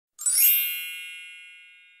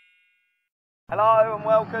Hello and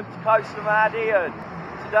welcome to Coastal Mad Ian.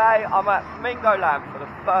 Today I'm at Flamingo Land for the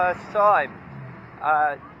first time.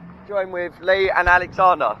 Joined with Lee and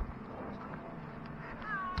Aleksandra.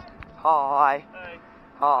 Hi. Hey.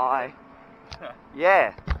 Hi.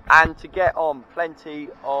 Yeah, and to get on plenty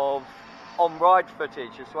of on-ride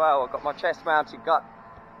footage as well. I've got my chest mounted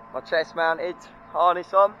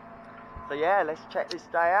harness on. So yeah, let's check this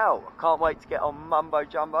day out. I can't wait to get on Mumbo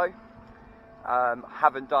Jumbo.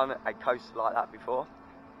 Haven't done a coaster like that before.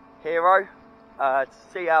 Hero, to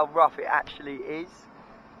see how rough it actually is.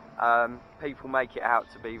 People make it out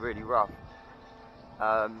to be really rough.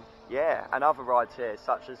 Yeah, and other rides here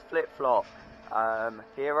such as Flip Flop,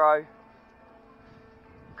 Hero,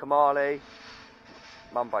 Kamali,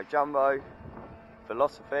 Mumbo Jumbo,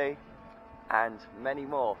 Philosophy, and many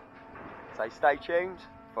more. So stay tuned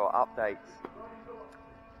for updates.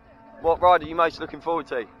 What ride are you most looking forward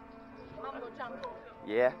to? Mumbo Jumbo.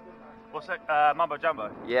 Yeah. What's that? Mumbo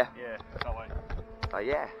Jumbo? Yeah. Yeah, can't wait. Oh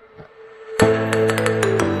yeah.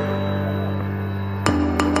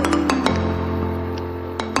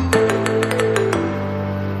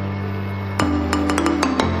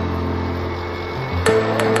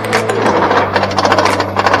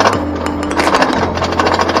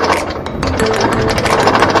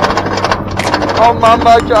 On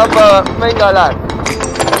Mumbo Jumbo, Flamingo Land.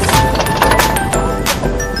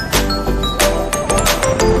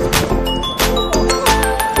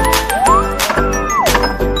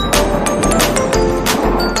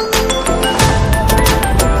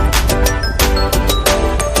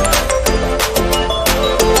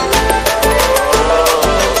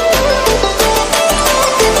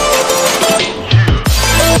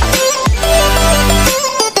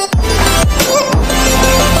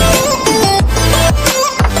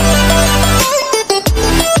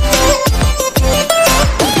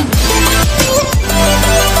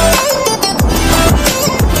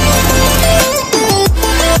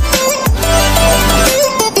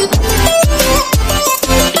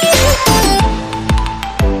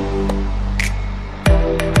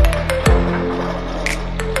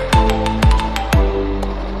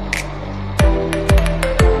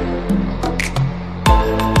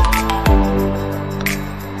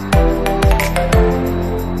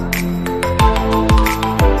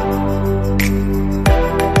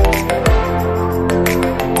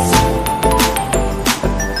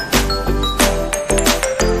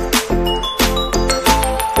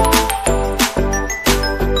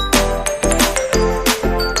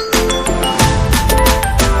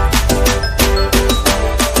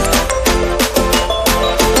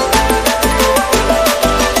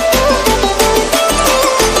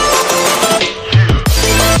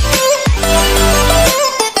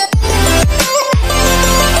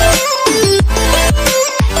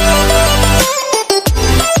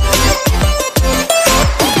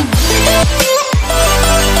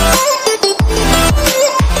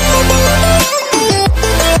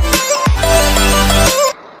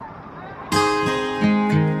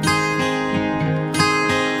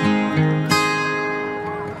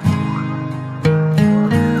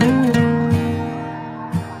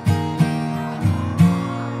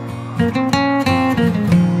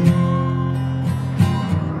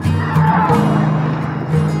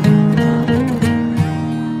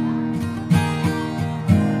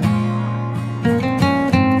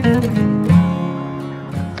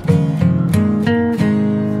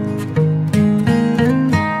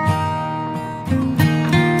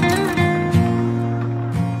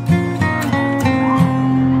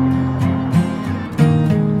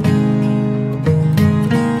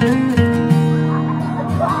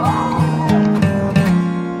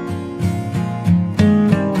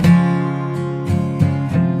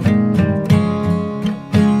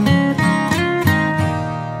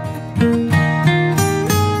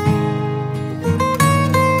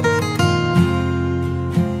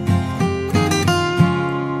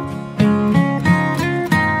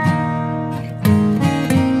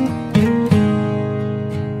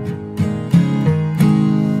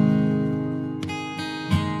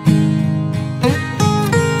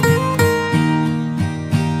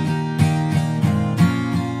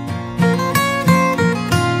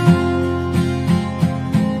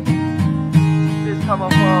 Come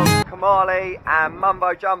on from Kamali and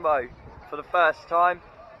Mumbo Jumbo for the first time.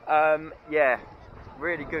 Yeah,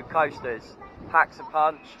 really good coasters. Packs a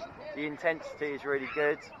punch. The intensity is really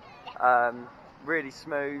good. Really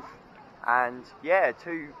smooth, and yeah,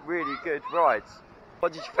 two really good rides.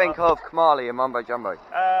 What did you think of Kamali and Mumbo Jumbo?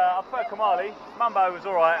 I prefer Kamali. Mumbo was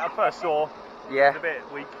alright. I first saw. Yeah. It was a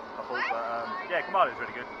bit weak, I thought, but yeah, Kamali was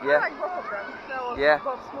really good. I Yeah. like both of them. They're Yeah.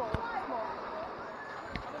 both small.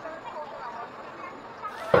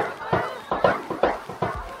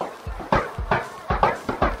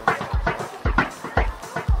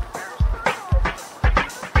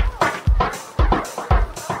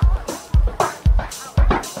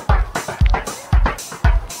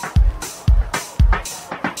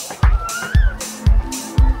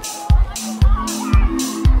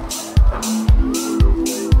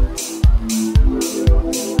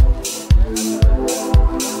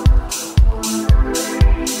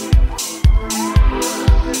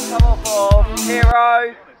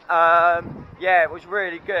 Yeah, it was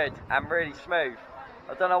really good and really smooth.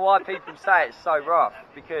 I don't know why people say it's so rough,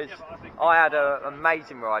 because I had an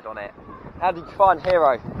amazing ride on it. How did you find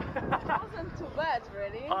Hero? It wasn't too bad,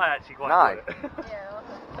 really. I actually quite enjoyed it. Yeah,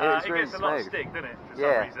 It was it really gets a lot of smooth. stick, doesn't it? For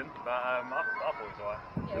Yeah. some reason, but I thought it was alright.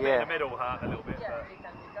 The bit Yeah. in the middle hurt a little bit, yeah, but it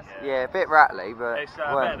can be. That's Yeah, a bit rattly, but it's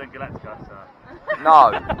better than Galactica. So.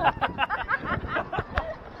 no.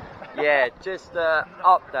 Yeah, just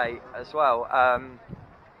update as well.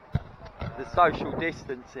 The social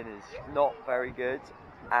distancing is not very good,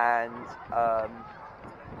 and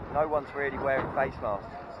no one's really wearing face masks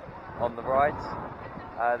on the rides.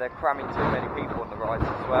 They're cramming too many people on the rides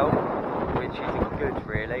as well, which isn't good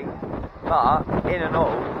really. But in and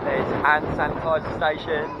all, there's hand sanitizer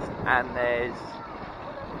stations and there's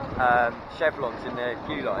chevrons in the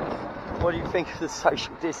queue lines. What do you think of the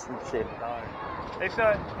social distancing? No. It's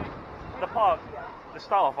the park, the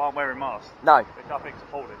staff aren't wearing masks. No. Which I think's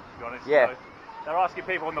appalling, to be honest. Yeah. So they're asking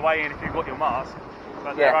people on the way in if you've got your mask,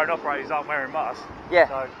 but Yeah. their own operators aren't wearing masks. Yeah.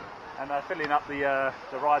 So, and they're filling up the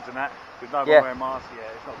rides and that with no one Yeah. wearing masks. Yeah,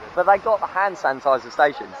 it's not good. But they got the hand sanitizer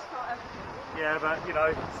stations. Yeah, but you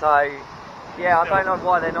know. So, yeah, I don't know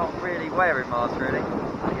why they're not really wearing masks, really.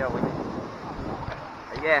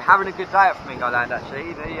 Yeah, having a good day at Flamingo Land,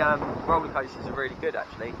 actually. The roller coasters are really good,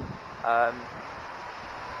 actually.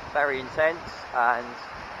 Very intense and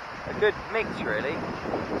a good mix, really,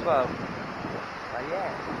 as well. So,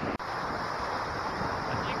 yeah.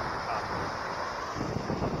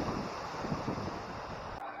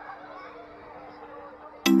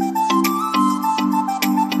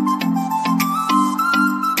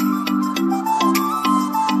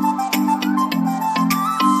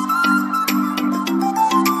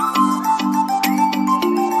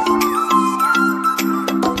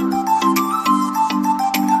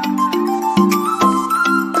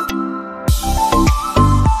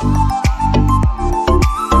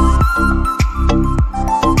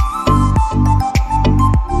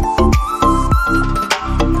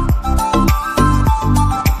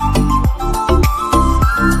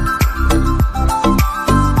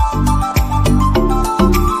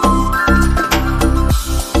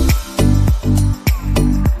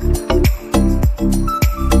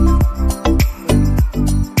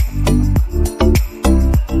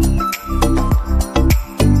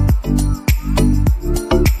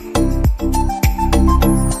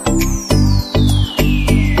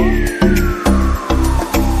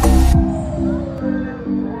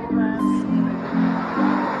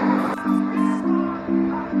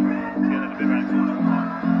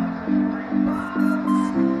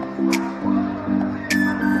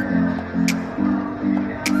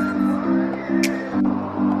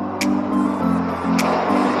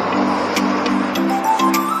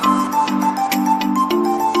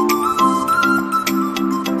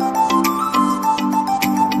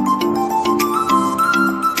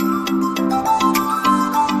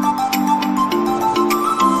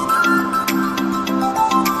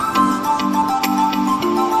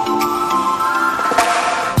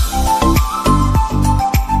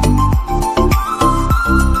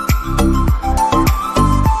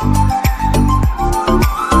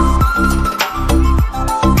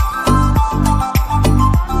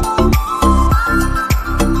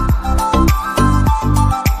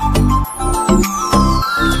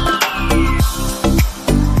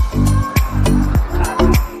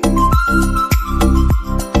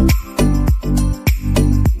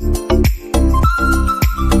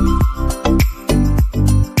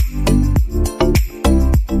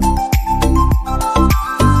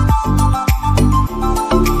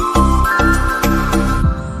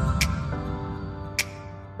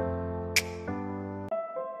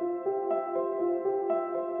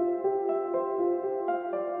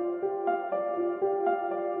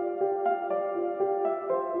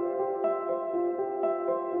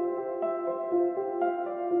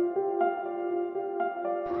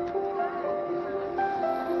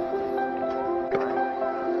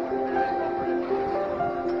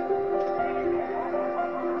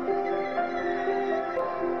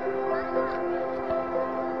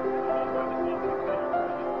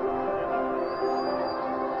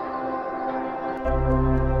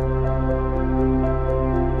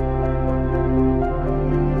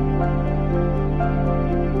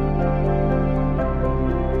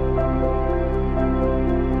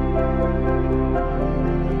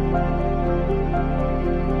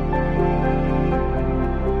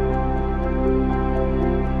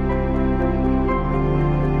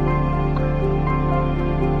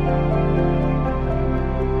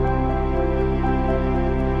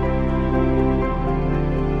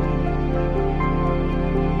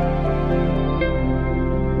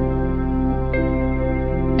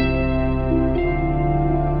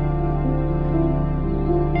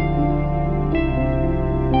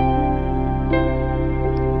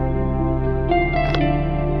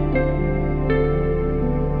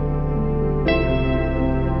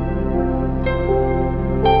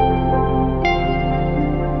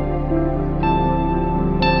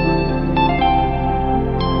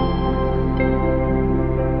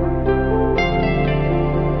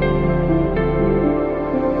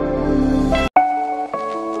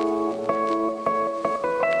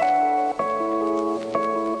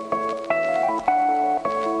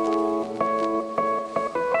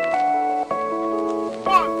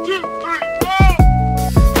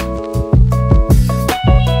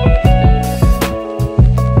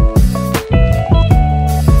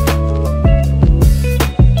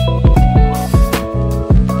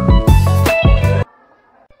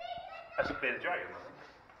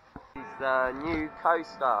 the new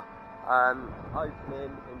coaster,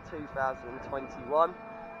 opening in 2021.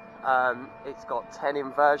 It's got 10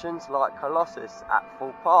 inversions like Colossus at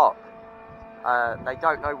full park. They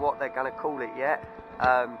don't know what they're going to call it yet,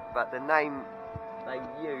 but the name they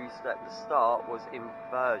used at the start was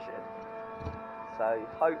inversion. So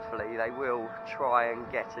hopefully they will try and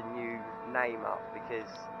get a new name up, because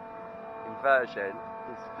inversion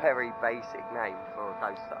is a very basic name for a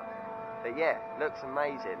coaster. But yeah, looks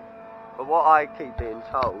amazing. But what I keep being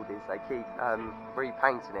told is they keep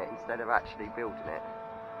repainting it instead of actually building it.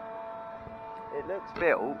 It looks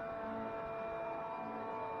built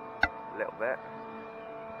a little bit.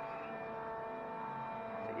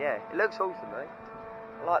 But yeah, it looks awesome though.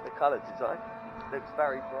 I like the colour design. It looks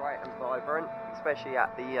very bright and vibrant, especially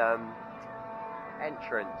at the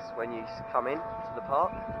entrance when you come in to the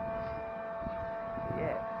park. But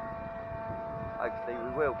yeah, hopefully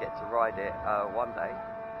we will get to ride it one day.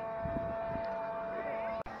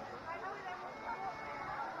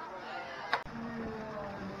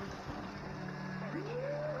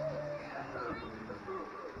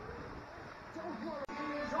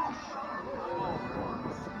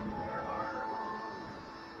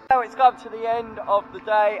 So it's come to the end of the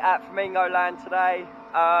day at Flamingo Land today.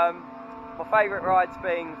 My favourite ride's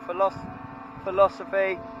been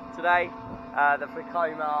Philosophy today, the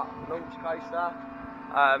Vekoma launch coaster.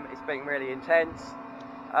 It's been really intense.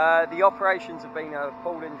 The operations have been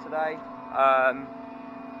appalling today.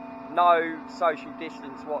 No social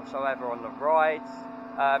distance whatsoever on the rides.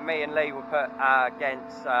 Me and Lee were put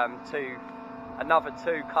against another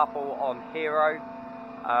two couple on Hero.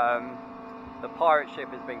 The pirate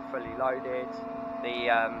ship has been fully loaded.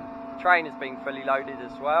 The train has been fully loaded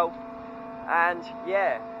as well. And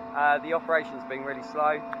yeah, the operation's been really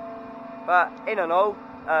slow. But in and all,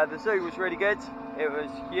 the zoo was really good. It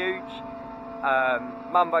was huge.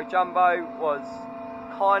 Mumbo Jumbo was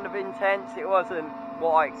kind of intense. It wasn't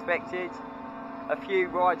what I expected. A few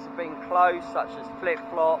rides have been closed, such as Flip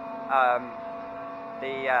Flop,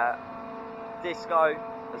 the Disco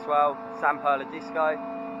as well, Samperla Disco.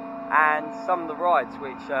 And some of the rides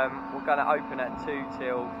which were going to open at 2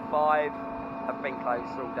 till 5 have been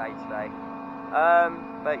closed all day today.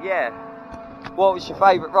 But yeah, what was your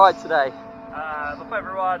favourite ride today? My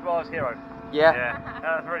favourite ride was Hero. Yeah? Yeah,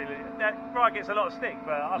 that ride gets a lot of stick,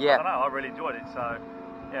 but I don't know, I really enjoyed it, so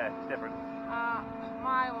yeah, it's different.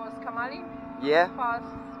 Mine was Kamali. Yeah? Fast,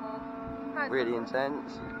 smooth. Really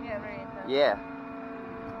intense? Yeah, really intense. Yeah.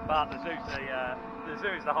 But the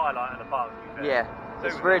zoo's the highlight of the park, to be fair. Yeah,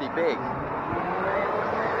 it's really big.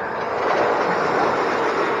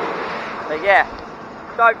 But yeah,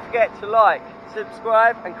 don't forget to like,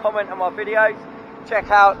 subscribe and comment on my videos. Check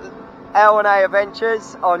out L&A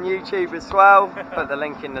Adventures on YouTube as well. Put the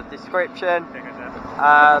link in the description.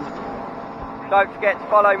 Don't forget to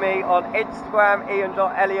follow me on Instagram,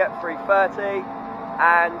 ian.elliott330,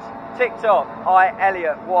 and TikTok,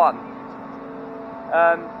 iElliott1.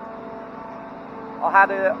 I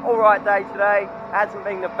had an alright day today. Hasn't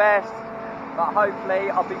been the best, but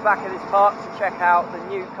hopefully I'll be back at this park to check out the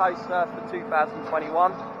new coaster for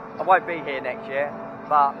 2021. I won't be here next year,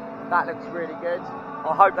 but that looks really good.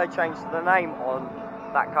 I hope they change the name on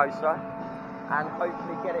that coaster and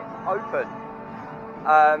hopefully get it open.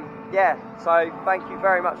 Yeah, so thank you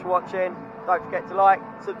very much for watching. Don't forget to like,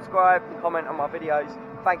 subscribe and comment on my videos.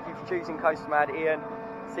 Thank you for choosing Coaster Mad Ian.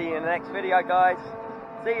 See you in the next video, guys.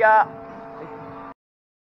 See ya!